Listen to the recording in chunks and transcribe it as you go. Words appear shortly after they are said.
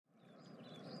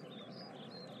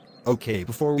Okay,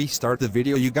 before we start the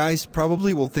video, you guys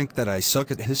probably will think that I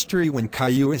suck at history when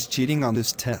Caillou is cheating on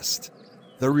this test.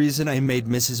 The reason I made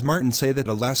Mrs. Martin say that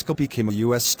Alaska became a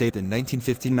US state in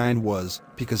 1959 was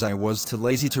because I was too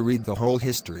lazy to read the whole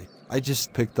history. I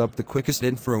just picked up the quickest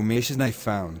information I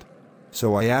found.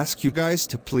 So I ask you guys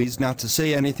to please not to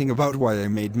say anything about why I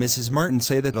made Mrs. Martin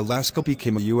say that Alaska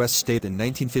became a US state in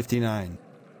 1959.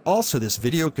 Also, this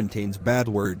video contains bad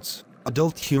words,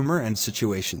 adult humor and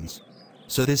situations.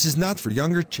 So this is not for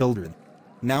younger children.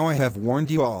 Now I have warned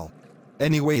you all.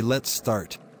 Anyway, let's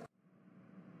start.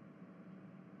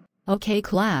 Okay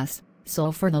class,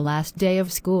 so for the last day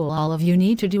of school all of you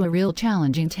need to do a real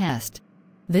challenging test.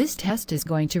 This test is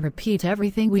going to repeat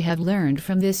everything we have learned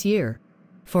from this year.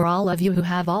 For all of you who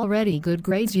have already good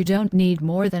grades, you don't need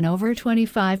more than over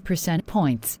 25%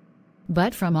 points.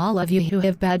 But from all of you who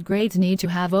have bad grades, need to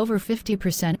have over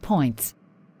 50% points.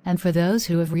 And for those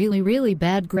who have really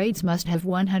bad grades, must have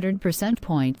 100%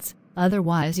 points,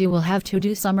 otherwise you will have to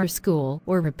do summer school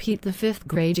or repeat the 5th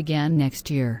grade again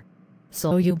next year.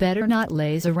 So you better not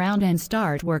laze around and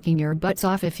start working your butts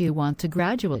off if you want to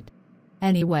graduate.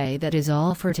 Anyway, that is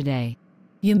all for today.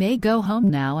 You may go home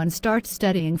now and start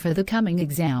studying for the coming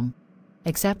exam.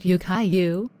 Except you,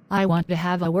 Caillou, I want to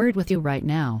have a word with you right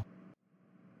now.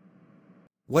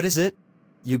 What is it?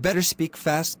 You better speak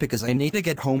fast because I need to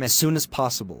get home as soon as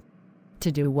possible.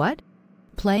 To do what?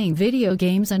 Playing video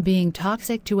games and being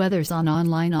toxic to others on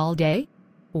online all day?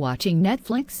 Watching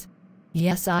Netflix?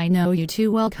 Yes, I know you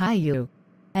too well, Caillou.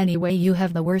 Anyway, you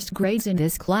have the worst grades in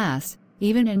this class,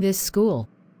 even in this school.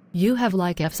 You have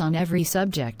like F's on every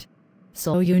subject.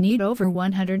 So you need over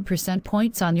 100%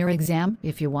 points on your exam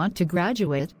if you want to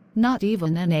graduate. Not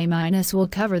even an A- will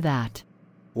cover that.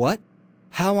 What?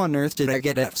 How on earth did I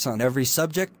get F's on every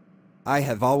subject? I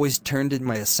have always turned in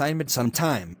my assignments on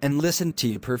time and listened to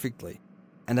you perfectly.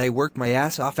 And I work my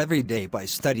ass off every day by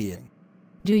studying.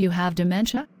 Do you have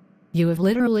dementia? You have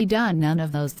literally done none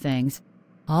of those things.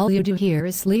 All you do here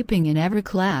is sleeping in every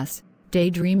class,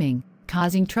 daydreaming,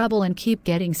 causing trouble and keep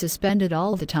getting suspended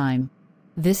all the time.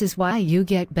 This is why you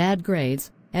get bad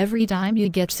grades. Every time you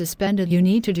get suspended you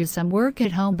need to do some work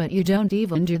at home, but you don't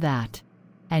even do that.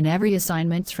 And every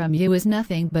assignment from you is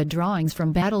nothing but drawings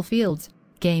from battlefields,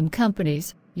 game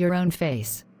companies, your own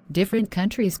face, different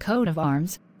countries' coat of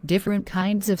arms, different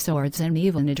kinds of swords, and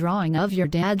even a drawing of your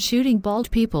dad shooting bald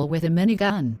people with a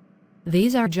minigun.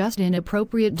 These are just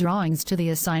inappropriate drawings to the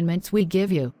assignments we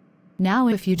give you. Now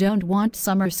if you don't want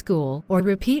summer school or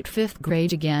repeat 5th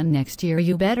grade again next year,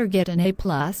 you better get an A+,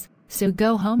 so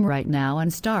go home right now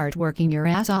and start working your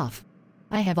ass off.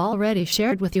 I have already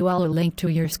shared with you all a link to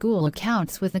your school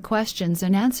accounts with the questions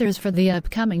and answers for the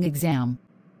upcoming exam.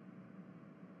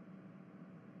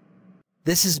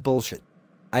 This is bullshit.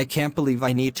 I can't believe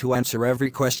I need to answer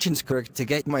every question correct to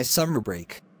get my summer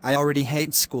break. I already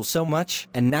hate school so much,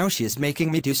 and now she is making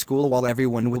me do school while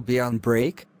everyone will be on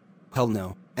break? Hell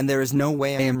no, and there is no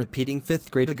way I am repeating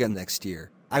 5th grade again next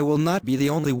year. I will not be the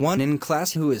only one in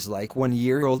class who is like 1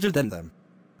 year older than them.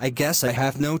 I guess I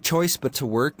have no choice but to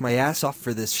work my ass off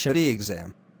for this shitty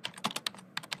exam.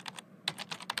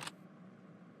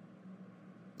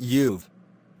 You've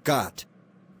got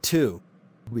to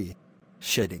be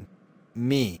shitting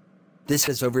me. This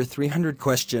has over 300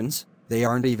 questions. They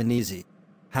aren't even easy.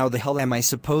 How the hell am I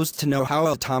supposed to know how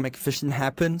atomic fission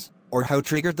happens, or how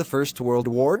triggered the First World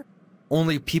War?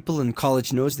 Only people in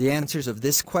college knows the answers of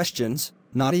these questions.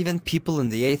 Not even people in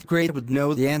the 8th grade would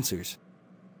know the answers.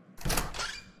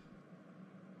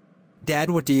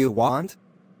 Dad, what do you want?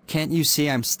 Can't you see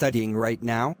I'm studying right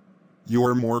now? You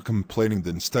are more complaining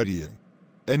than studying.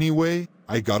 Anyway,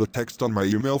 I got a text on my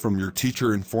email from your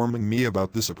teacher informing me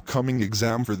about this upcoming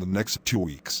exam for the next 2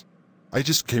 weeks. I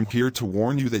just came here to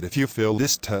warn you that if you fail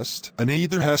this test and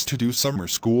either has to do summer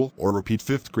school or repeat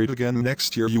 5th grade again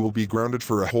next year, you will be grounded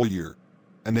for a whole year.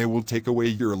 And they will take away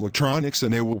your electronics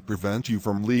and they will prevent you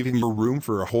from leaving your room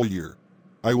for a whole year.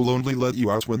 I will only let you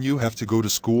out when you have to go to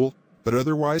school, but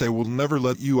otherwise I will never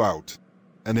let you out.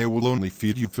 And I will only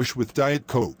feed you fish with Diet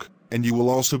Coke, and you will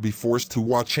also be forced to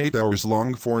watch 8 hours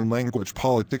long foreign language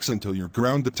politics until your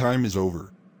grounded time is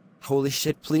over. Holy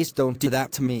shit, please don't do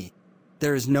that to me.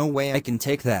 There is no way I can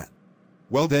take that.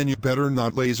 Well then you better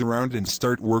not laze around and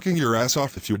start working your ass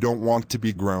off if you don't want to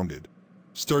be grounded.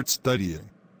 Start studying.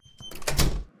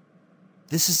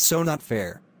 This is so not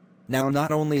fair. Now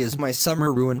not only is my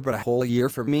summer ruined, but a whole year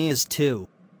for me is too.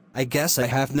 I guess I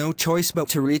have no choice but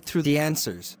to read through the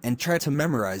answers and try to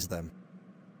memorize them.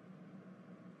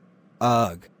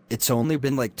 Ugh, it's only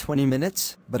been like 20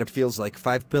 minutes, but it feels like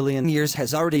 5 billion years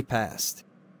has already passed.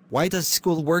 Why does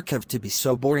schoolwork have to be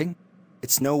so boring?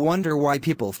 It's no wonder why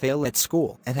people fail at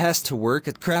school and has to work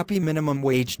at crappy minimum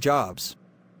wage jobs.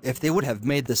 If they would have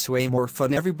made this way more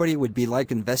fun, everybody would be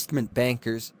like investment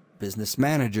bankers, business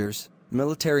managers,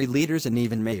 military leaders, and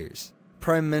even mayors,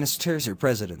 prime ministers, or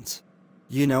presidents.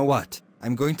 You know what?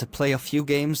 I'm going to play a few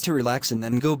games to relax and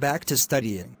then go back to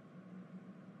studying.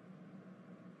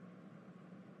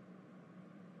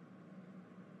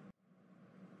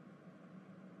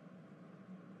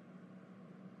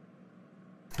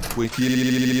 Wait, you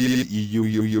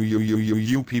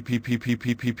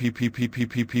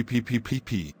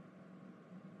p.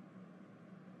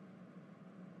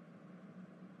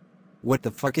 What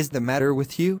the fuck is the matter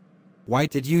with you? Why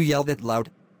did you yell that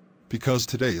loud? Because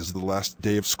today is the last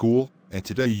day of school, and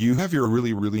today you have your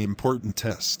really important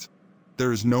test.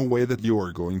 There is no way that you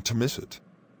are going to miss it.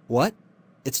 What?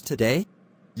 It's today?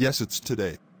 Yes, it's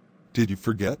today. Did you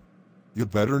forget? You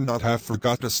better not have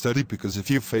forgot to study, because if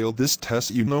you fail this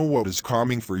test, you know what is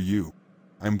coming for you.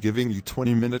 I'm giving you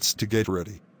 20 minutes to get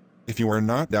ready. If you are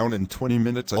not down in 20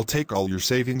 minutes, I'll take all your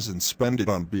savings and spend it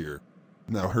on beer.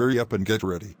 Now hurry up and get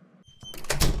ready.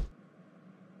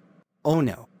 Oh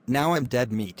no, now I'm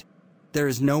dead meat. There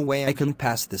is no way I can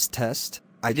pass this test.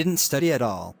 I didn't study at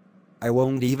all. I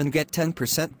won't even get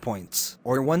 10% points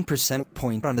or 1%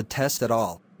 point on the test at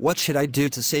all. What should I do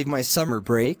to save my summer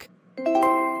break?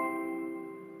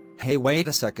 Hey, wait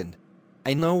a second.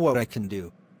 I know what I can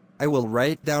do. I will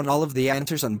write down all of the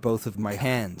answers on both of my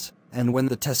hands, and when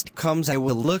the test comes I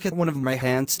will look at one of my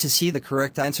hands to see the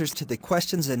correct answers to the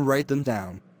questions and write them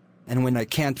down. And when I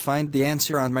can't find the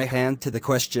answer on my hand to the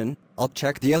question, I'll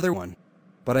check the other one.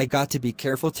 But I got to be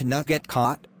careful to not get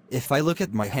caught. If I look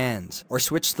at my hands or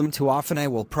switch them too often, I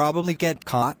will probably get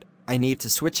caught. I need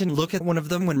to switch and look at one of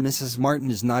them when Mrs.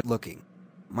 Martin is not looking.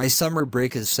 My summer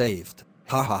break is saved.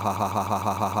 Ha ha ha ha ha ha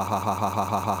ha ha ha ha ha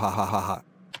ha ha ha ha ha.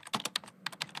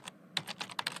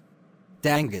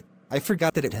 Dang it, I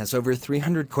forgot that it has over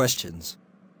 300 questions.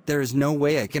 There is no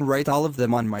way I can write all of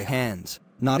them on my hands.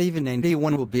 Not even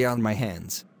 91 will be on my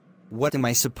hands. What am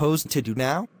I supposed to do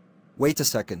now? Wait a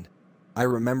second. I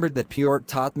remembered that Pyort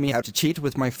taught me how to cheat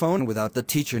with my phone without the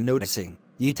teacher noticing.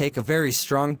 You take a very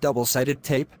strong double-sided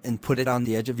tape and put it on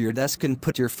the edge of your desk and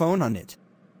put your phone on it.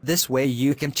 This way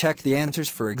you can check the answers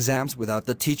for exams without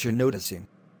the teacher noticing.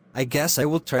 I guess I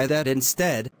will try that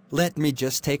instead. Let me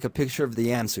just take a picture of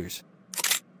the answers.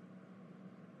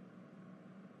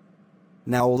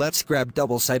 Now let's grab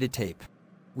double-sided tape.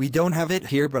 We don't have it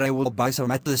here, but I will buy some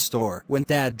at the store when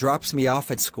Dad drops me off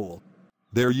at school.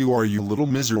 There you are, you little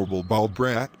miserable bald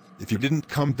brat. If you didn't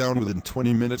come down within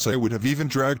 20 minutes, I would have even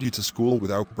dragged you to school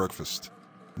without breakfast.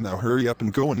 Now hurry up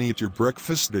and go and eat your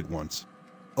breakfast at once.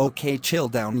 Okay, chill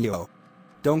down, yo.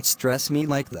 Don't stress me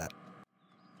like that.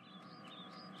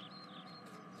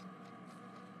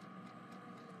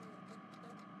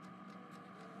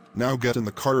 Now get in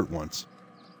the car at once.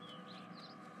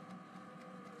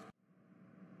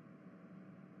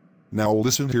 Now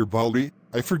listen here, Baldy.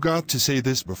 I forgot to say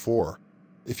this before.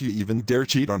 If you even dare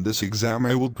cheat on this exam,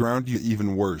 I will ground you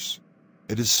even worse.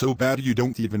 It is so bad you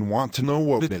don't even want to know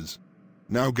what it is.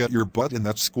 Now get your butt in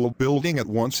that school building at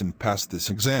once and pass this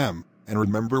exam, and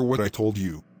remember what I told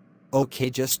you. Okay,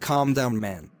 just calm down,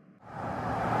 man.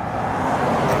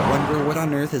 I wonder what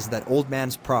on earth is that old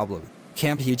man's problem.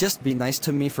 Can't he just be nice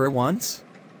to me for once?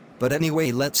 But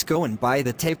anyway, let's go and buy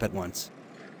the tape at once.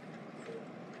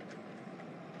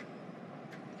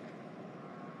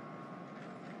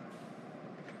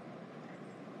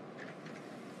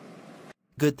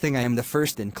 Good thing I am the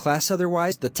first in class,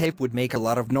 otherwise the tape would make a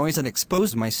lot of noise and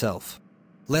expose myself.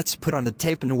 Let's put on the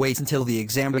tape and wait until the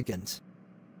exam begins.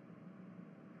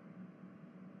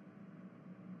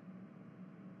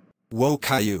 Whoa,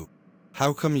 Caillou.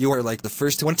 How come you are like the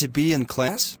first one to be in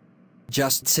class?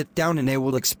 Just sit down and I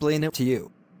will explain it to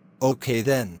you. Okay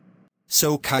then.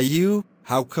 So Caillou,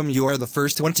 how come you are the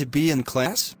first one to be in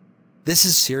class? This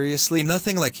is seriously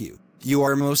nothing like you. You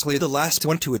are mostly the last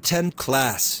one to attend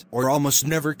class, or almost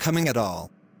never coming at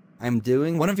all. I'm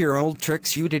doing one of your old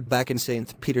tricks you did back in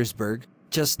St. Petersburg.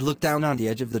 Just look down on the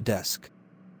edge of the desk.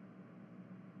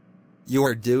 You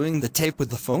are doing the tape with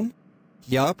the phone?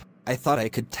 Yup, I thought I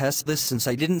could test this since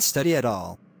I didn't study at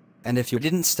all. And if you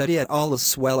didn't study at all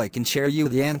as well, I can share you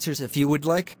the answers if you would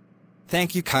like.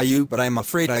 Thank you, Caillou, but I'm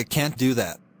afraid I can't do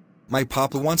that. My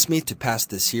papa wants me to pass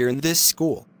this year in this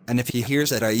school. And if he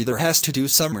hears that I either has to do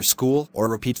summer school or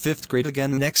repeat 5th grade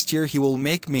again next year, he will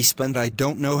make me spend I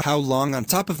don't know how long on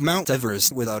top of Mount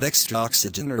Everest without extra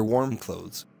oxygen or warm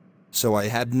clothes. So I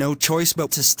had no choice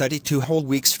but to study 2 whole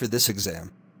weeks for this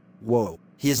exam. Whoa,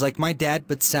 he is like my dad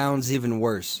but sounds even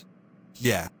worse.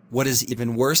 Yeah, What is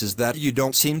even worse is that you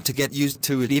don't seem to get used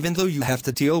to it even though you have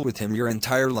to deal with him your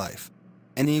entire life.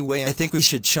 Anyway, I think we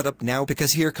should shut up now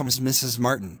because here comes Mrs.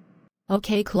 Martin.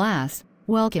 Okay class,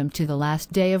 welcome to the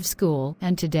last day of school,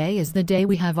 and today is the day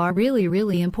we have our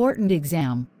really important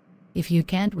exam. If you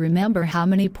can't remember how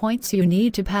many points you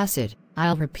need to pass it,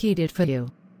 I'll repeat it for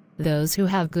you. Those who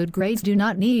have good grades do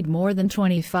not need more than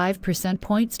 25%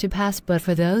 points to pass, but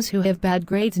for those who have bad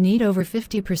grades need over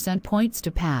 50% points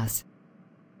to pass.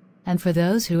 And for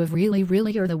those who have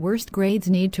really or the worst grades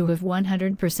need to have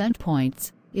 100%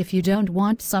 points, if you don't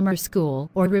want summer school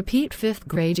or repeat 5th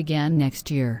grade again next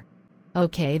year.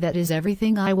 Okay, that is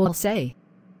everything I will say.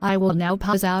 I will now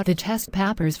pass out the test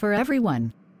papers for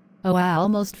everyone. Oh, I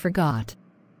almost forgot.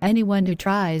 Anyone who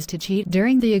tries to cheat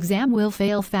during the exam will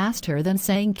fail faster than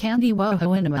saying candy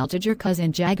woho and melted your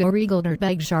cousin Jago Regal or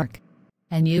Beg Shark.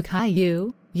 And you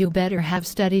Caillou, you better have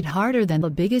studied harder than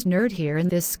the biggest nerd here in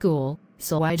this school,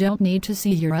 so I don't need to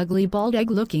see your ugly bald egg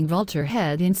looking vulture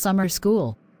head in summer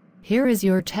school. Here is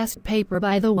your test paper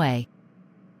by the way.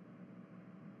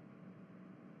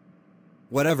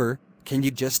 Whatever, can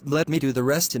you just let me do the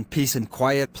rest in peace and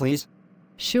quiet please?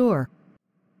 Sure.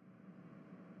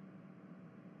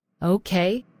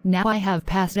 Okay, now I have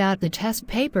passed out the test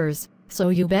papers, so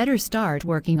you better start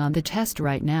working on the test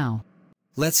right now.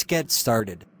 Let's get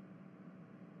started.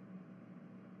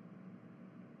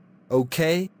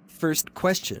 Okay, first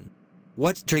question.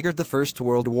 What triggered the First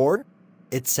World War?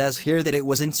 It says here that it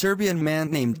was a Serbian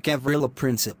man named Gavrilo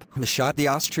Princip who shot the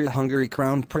Austria-Hungary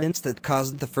crown prince that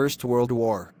caused the First World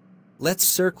War. Let's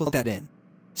circle that in.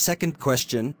 Second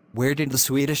question, where did the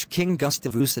Swedish king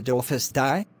Gustavus Adolphus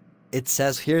die? It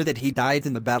says here that he died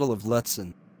in the Battle of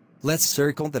Lutzen. Let's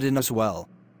circle that in as well.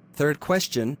 Third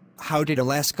question, how did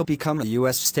Alaska become a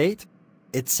U.S. state?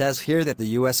 It says here that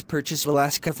the U.S. purchased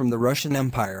Alaska from the Russian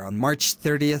Empire on March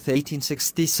 30,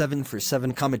 1867 for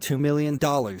 $7.2 million.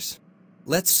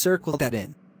 Let's circle that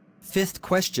in. Fifth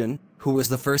question, who was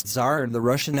the first Tsar in the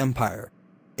Russian Empire?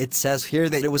 It says here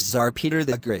that it was Tsar Peter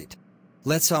the Great.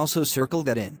 Let's also circle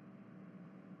that in.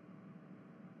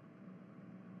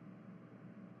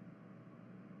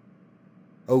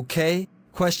 Okay,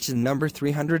 question number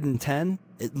 310,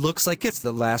 it looks like it's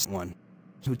the last one.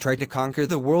 Who tried to conquer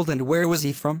the world and where was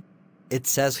he from? It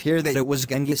says here that it was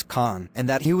Genghis Khan and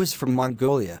that he was from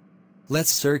Mongolia.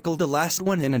 Let's circle the last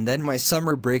one in and then my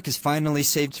summer break is finally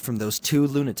saved from those two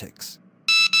lunatics.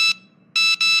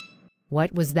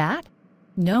 What was that?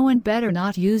 No one better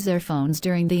not use their phones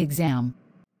during the exam.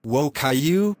 Whoa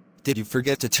Caillou, did you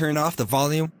forget to turn off the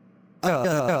volume?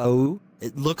 Oh,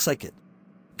 it looks like it.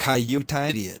 Caillou,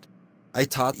 idiot. I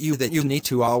taught you that you need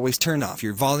to always turn off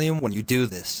your volume when you do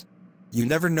this. You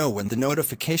never know when the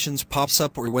notifications pops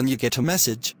up or when you get a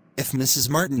message. If Mrs.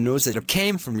 Martin knows that it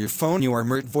came from your phone you are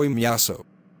mrtvoy miaso.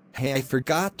 Hey, I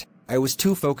forgot. I was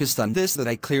too focused on this that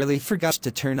I clearly forgot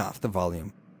to turn off the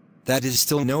volume. That is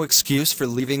still no excuse for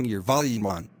leaving your volume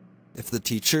on. If the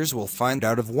teachers will find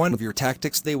out of one of your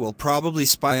tactics they will probably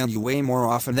spy on you way more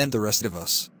often than the rest of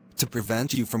us, to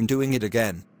prevent you from doing it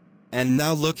again. And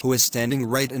now look who is standing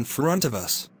right in front of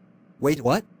us. Wait,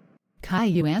 what?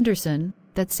 Caillou Anderson,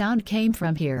 that sound came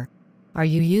from here. Are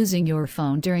you using your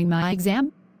phone during my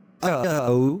exam?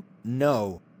 Oh,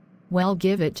 no. Well,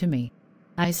 give it to me.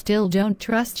 I still don't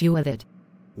trust you with it.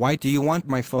 Why do you want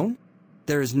my phone?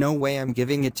 There is no way I'm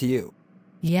giving it to you.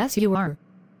 Yes, you are.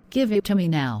 Give it to me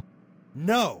now.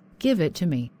 No. Give it to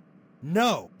me.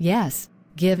 No. Yes,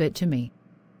 give it to me.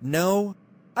 No.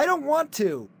 I don't want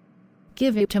to.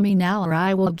 Give it to me now or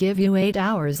I will give you 8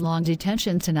 hours long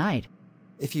detention tonight.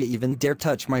 If you even dare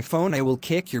touch my phone I will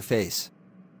kick your face.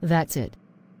 That's it.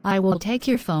 I will take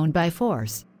your phone by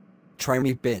force. Try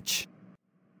me, bitch.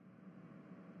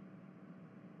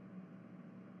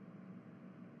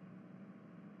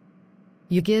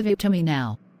 You give it to me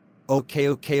now. Okay,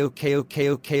 here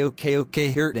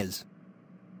it is.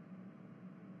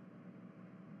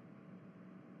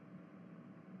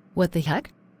 What the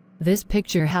heck? This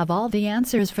picture have all the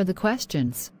answers for the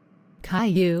questions.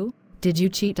 Caillou, did you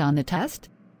cheat on the test?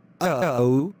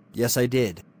 Oh, yes I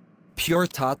did.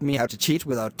 Pyort taught me how to cheat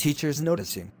without teachers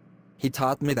noticing. He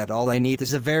taught me that all I need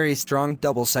is a very strong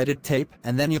double-sided tape,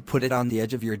 and then you put it on the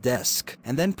edge of your desk,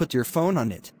 and then put your phone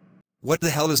on it. What the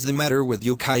hell is the matter with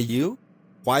you, Caillou?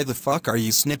 Why the fuck are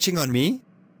you snitching on me?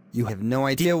 You have no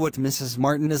idea what Mrs.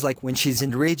 Martin is like when she's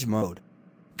in rage mode.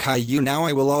 Caillou, now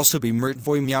I will also be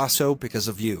mrtvoy miaso because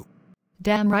of you.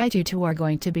 Damn right you two are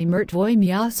going to be mrtvoy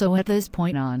miaso at this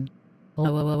point on.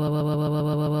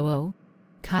 Oh.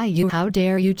 Caillou, how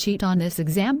dare you cheat on this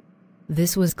exam?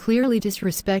 This was clearly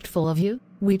disrespectful of you.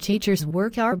 We teachers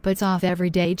work our butts off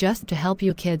every day just to help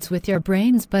you kids with your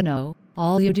brains, but no,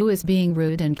 all you do is being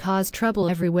rude and cause trouble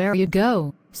everywhere you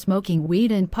go, smoking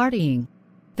weed and partying.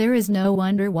 There is no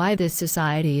wonder why this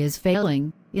society is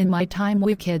failing. In my time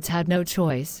we kids had no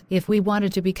choice if we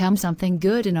wanted to become something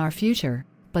good in our future,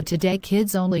 but today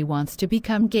kids only wants to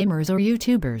become gamers or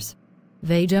YouTubers.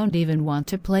 They don't even want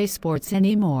to play sports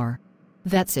anymore.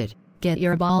 That's it. Get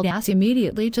your bald ass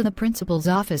immediately to the principal's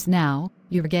office now.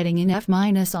 You're getting an F-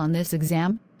 on this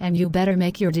exam, and you better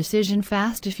make your decision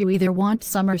fast if you either want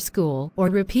summer school or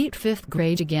repeat 5th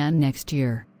grade again next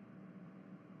year.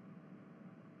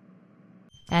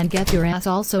 And get your ass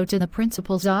also to the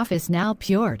principal's office now,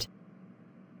 Pyort.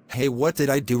 Hey, what did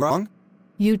I do wrong?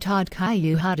 You taught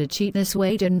Caillou how to cheat this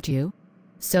way, didn't you?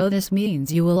 So this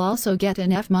means you will also get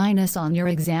an F- on your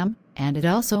exam, and it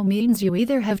also means you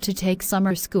either have to take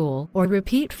summer school or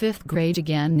repeat 5th grade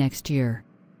again next year.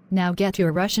 Now get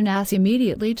your Russian ass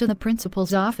immediately to the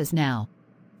principal's office now.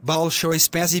 Bolshoi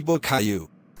spasibo, Caillou.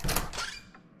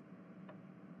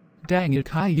 Dang it,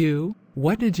 Caillou,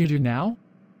 what did you do now?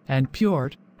 And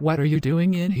Pyort, what are you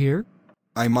doing in here?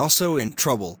 I'm also in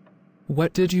trouble.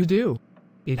 What did you do?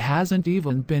 It hasn't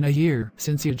even been a year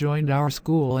since you joined our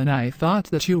school, and I thought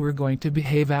that you were going to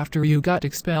behave after you got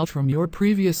expelled from your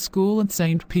previous school in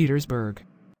St. Petersburg.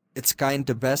 It's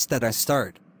kinda best that I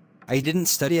start. I didn't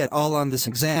study at all on this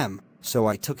exam, so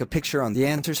I took a picture on the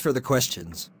answers for the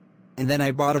questions. And then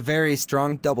I bought a very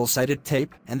strong double-sided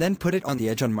tape and then put it on the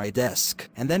edge on my desk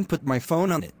and then put my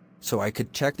phone on it so I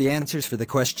could check the answers for the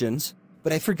questions,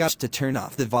 but I forgot to turn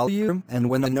off the volume, and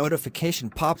when the notification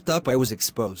popped up I was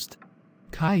exposed.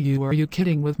 Caillou, are you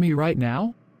kidding with me right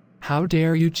now? How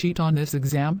dare you cheat on this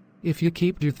exam? If you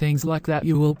keep doing things like that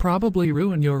you will probably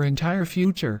ruin your entire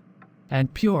future.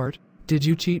 And Pyort, did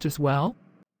you cheat as well?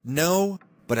 No,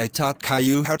 but I taught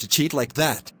Caillou how to cheat like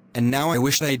that, and now I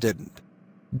wish I didn't.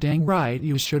 Dang right,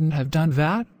 you shouldn't have done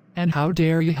that, and how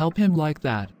dare you help him like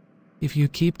that? If you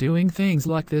keep doing things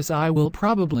like this I will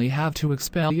probably have to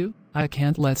expel you. I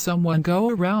can't let someone go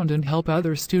around and help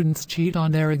other students cheat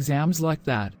on their exams like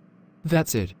that.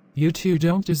 That's it, you two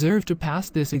don't deserve to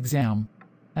pass this exam.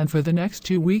 And for the next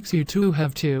 2 weeks you two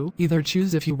have to either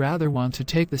choose if you rather want to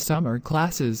take the summer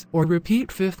classes or repeat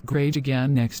 5th grade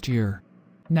again next year.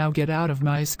 Now get out of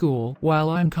my school while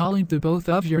I'm calling the both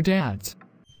of your dads.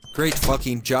 Great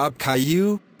fucking job,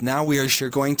 Caillou. Now we are sure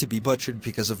going to be butchered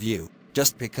because of you.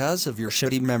 Just because of your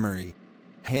shitty memory.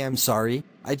 Hey, I'm sorry,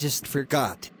 I just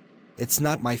forgot. It's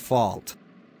not my fault.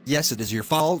 Yes, it is your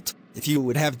fault. If you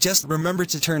would have just remembered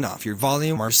to turn off your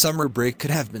volume, our summer break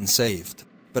could have been saved.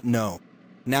 But no.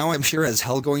 Now I'm sure as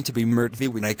hell going to be murdered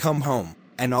when I come home,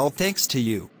 and all thanks to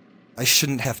you. I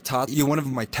shouldn't have taught you one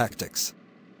of my tactics.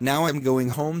 Now I'm going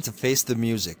home to face the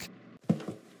music.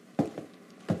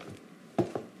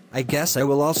 I guess I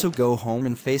will also go home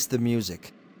and face the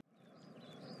music.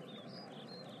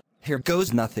 Here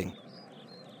goes nothing.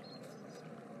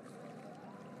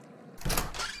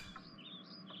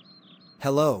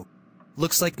 Hello.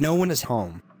 Looks like no one is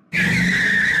home.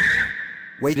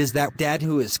 Wait, is that Dad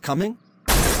who is coming?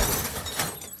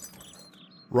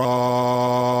 Rah!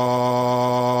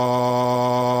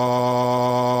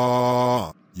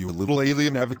 You little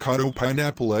alien avocado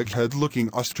pineapple egghead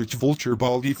looking ostrich vulture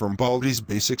baldy from Baldy's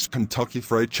Basics Kentucky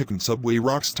Fried Chicken Subway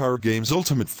Rockstar Games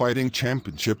Ultimate Fighting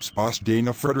Championships boss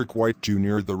Dana Frederick White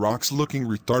Jr. The Rock's looking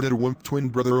retarded wimp twin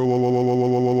brother.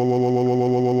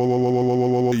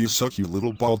 You suck, you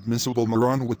little bald miserable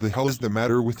moron. What the hell is the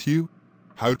matter with you?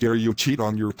 How dare you cheat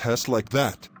on your test like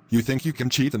that? You think you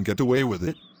can cheat and get away with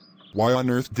it? Why on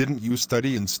earth didn't you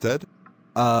study instead?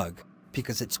 Ugh.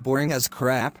 Because it's boring as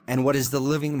crap, and what is the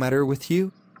living matter with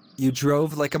you? You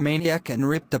drove like a maniac and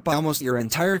ripped up almost your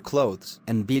entire clothes,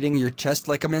 and beating your chest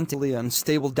like a mentally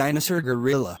unstable dinosaur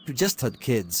gorilla who just had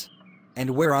kids.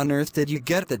 And where on earth did you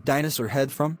get that dinosaur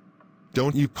head from?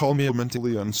 Don't you call me a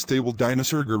mentally unstable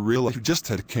dinosaur gorilla who just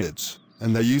had kids,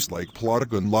 and I used like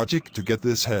Plotagon logic to get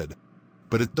this head.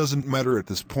 But it doesn't matter at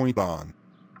this point on.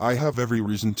 I have every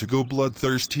reason to go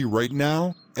bloodthirsty right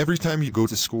now. Every time you go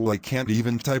to school I can't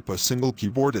even type a single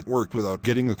keyboard at work without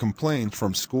getting a complaint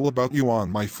from school about you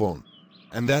on my phone.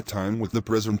 And that time with the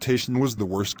presentation was the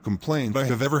worst complaint I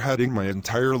have ever had in my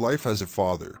entire life as a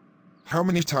father. How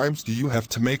many times do you have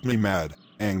to make me mad,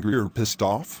 angry or pissed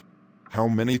off? How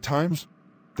many times?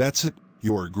 That's it,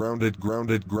 you're grounded for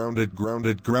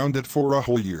a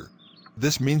whole year.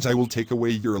 This means I will take away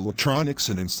your electronics,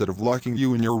 and instead of locking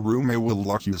you in your room I will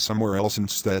lock you somewhere else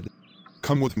instead.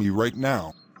 Come with me right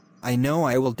now. I know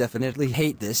I will definitely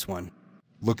hate this one.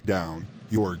 Look down,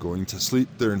 you are going to sleep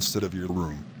there instead of your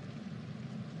room.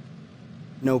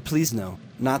 No, please no,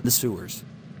 not the sewers.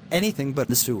 Anything but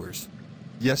the sewers.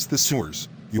 Yes, the sewers.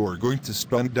 You are going to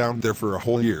spend down there for a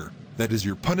whole year. That is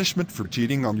your punishment for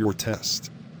cheating on your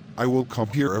test. I will come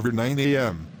here every 9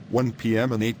 a.m., 1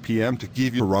 p.m. and 8 p.m. to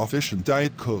give you raw fish and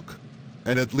Diet Coke.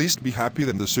 And at least be happy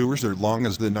that the sewers are long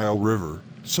as the Nile River,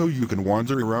 so you can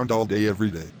wander around all day every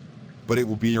day. But it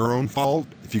will be your own fault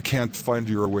if you can't find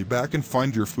your way back and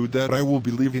find your food that I will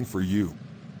be leaving for you.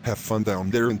 Have fun down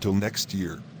there until next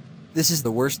year. This is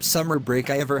the worst summer break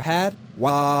I ever had.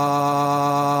 Wah!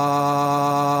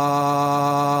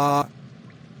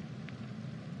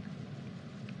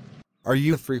 Are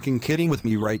you freaking kidding with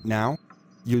me right now?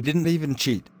 You didn't even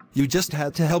cheat. You just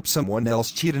had to help someone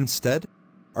else cheat instead?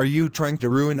 Are you trying to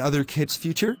ruin other kids'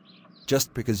 future?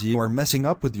 Just because you are messing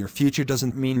up with your future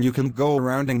doesn't mean you can go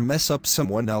around and mess up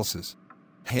someone else's.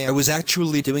 Hey, I was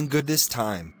actually doing good this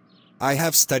time. I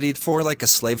have studied for like a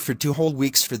slave for 2 whole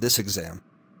weeks for this exam.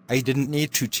 I didn't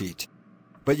need to cheat.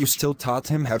 But you still taught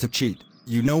him how to cheat.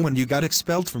 You know, when you got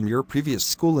expelled from your previous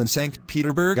school in St.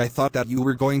 Petersburg, I thought that you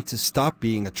were going to stop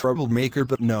being a troublemaker,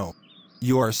 but no.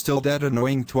 You are still that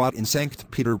annoying twat in St.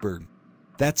 Petersburg.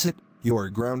 That's it. You are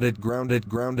grounded for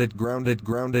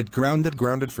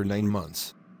 9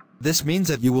 months. This means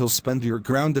that you will spend your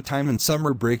grounded time in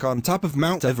summer break on top of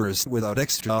Mount Everest without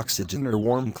extra oxygen or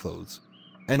warm clothes.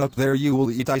 And up there you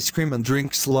will eat ice cream and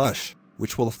drink slush,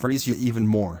 which will freeze you even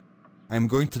more. I'm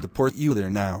going to deport you there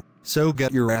now, so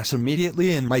get your ass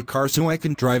immediately in my car so I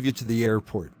can drive you to the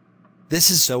airport.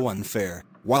 This is so unfair.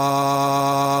 Wah!